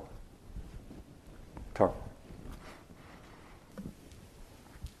impactful. Tara.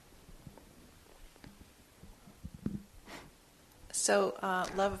 So,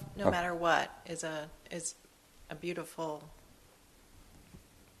 love no matter what is a beautiful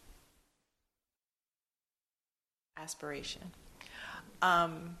aspiration.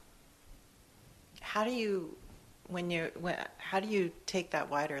 How do you take that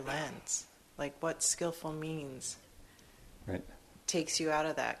wider lens? Like, what skillful means takes you out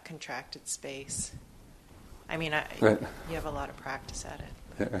of that contracted space? I mean, you have a lot of practice at it.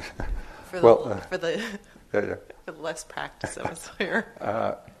 Yeah. For the less practice of us here.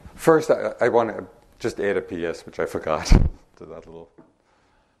 First, I want to just add a PS, which I forgot to that little.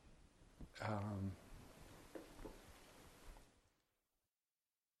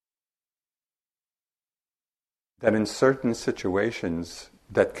 That in certain situations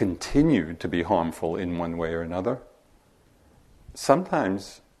that continue to be harmful in one way or another,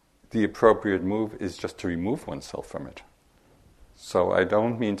 sometimes the appropriate move is just to remove oneself from it. So I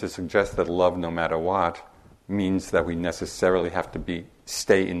don't mean to suggest that love no matter what means that we necessarily have to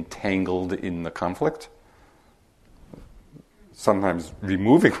stay entangled in the conflict. Sometimes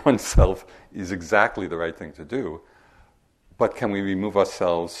removing oneself is exactly the right thing to do, but can we remove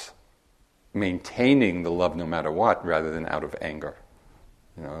ourselves maintaining the love no matter what rather than out of anger?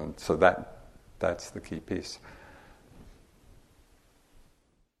 So that's the key piece.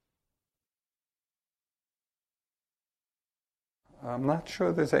 I'm not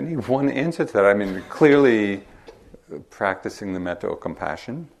sure there's any one answer to that. I mean, clearly practicing the metta or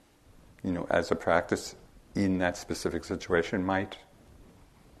compassion, as a practice in that specific situation might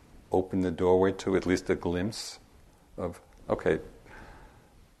open the doorway to at least a glimpse of, okay,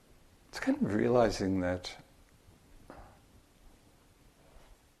 it's kind of realizing that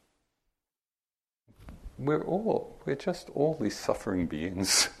we're just all these suffering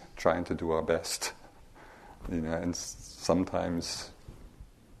beings trying to do our best. And sometimes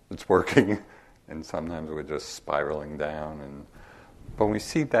it's working, and sometimes we're just spiraling down. But when we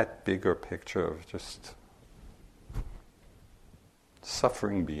see that bigger picture of just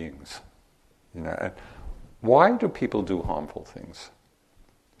suffering beings, and why do people do harmful things?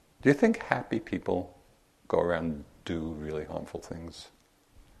 Do you think happy people go around and do really harmful things?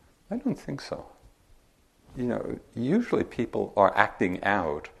 I don't think so. Usually people are acting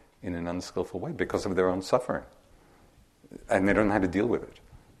out in an unskillful way because of their own suffering. And they don't know how to deal with it.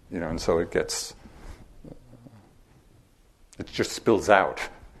 And so it just spills out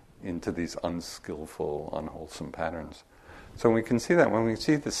into these unskillful, unwholesome patterns. So when we can see that, when we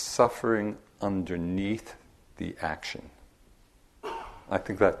see the suffering underneath the action, I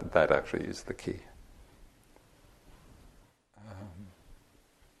think that actually is the key.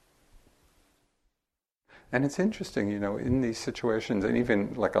 And it's interesting, in these situations, and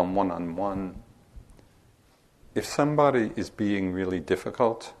even like on one-on-one, if somebody is being really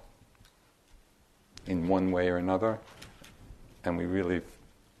difficult in one way or another, and we really,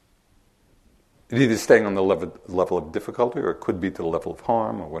 it's either staying on the level of difficulty, or it could be to the level of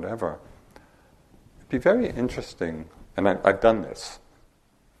harm, or whatever, it'd be very interesting, and I've done this,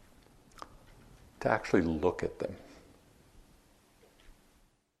 to actually look at them.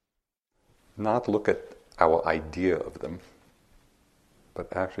 Not look at our idea of them,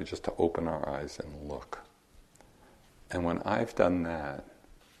 but actually just to open our eyes and look. And when I've done that,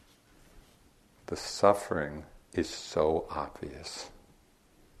 the suffering is so obvious.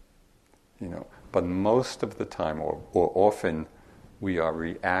 But most of the time, or often, we are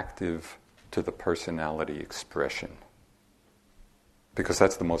reactive to the personality expression. Because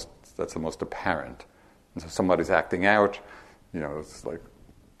that's the most apparent. And so somebody's acting out, it's like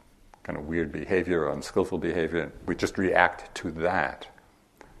kind of weird behavior or unskillful behavior. We just react to that.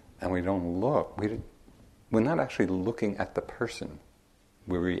 And we don't look. We're not actually looking at the person.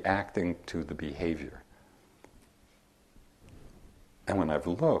 We're reacting to the behavior. And when I've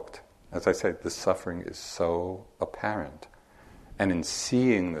looked, as I said, the suffering is so apparent. And in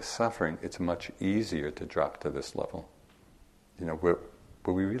seeing the suffering, it's much easier to drop to this level. Where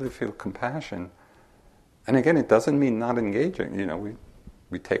we really feel compassion. And again, it doesn't mean not engaging.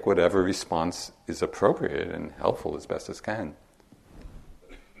 We take whatever response is appropriate and helpful as best as can.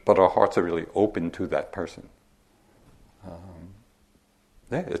 But our hearts are really open to that person.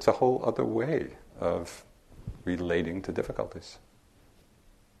 It's a whole other way of relating to difficulties.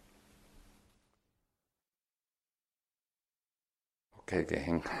 Okay,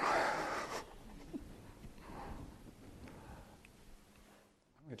 gang.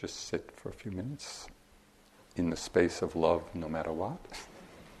 Let me just sit for a few minutes in the space of love, no matter what.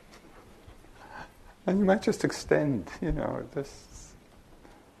 And you might just extend, this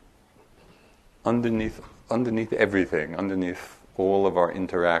underneath everything, underneath all of our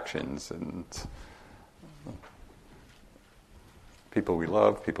interactions and people we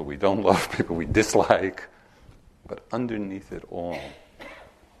love, people we don't love, people we dislike, but underneath it all,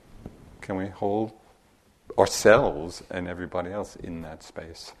 can we hold ourselves and everybody else in that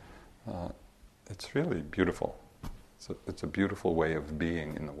space? It's really beautiful. It's a beautiful way of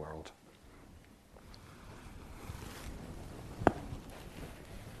being in the world.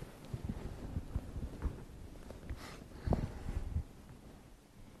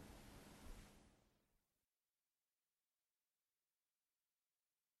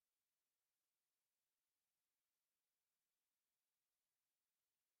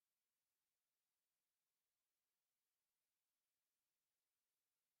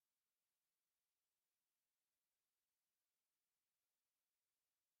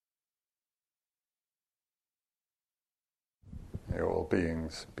 May all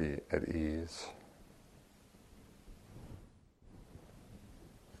beings be at ease.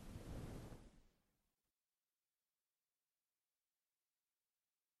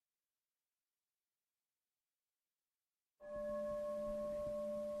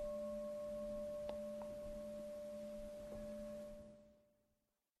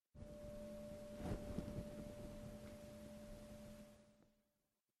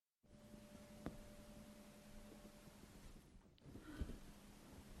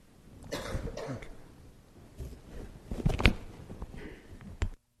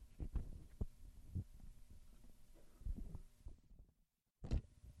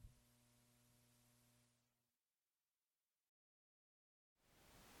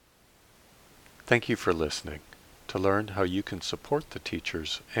 Thank you for listening. To learn how you can support the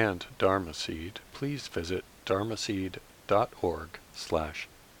teachers and Dharma Seed, please visit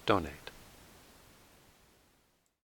dharmaseed.org/donate.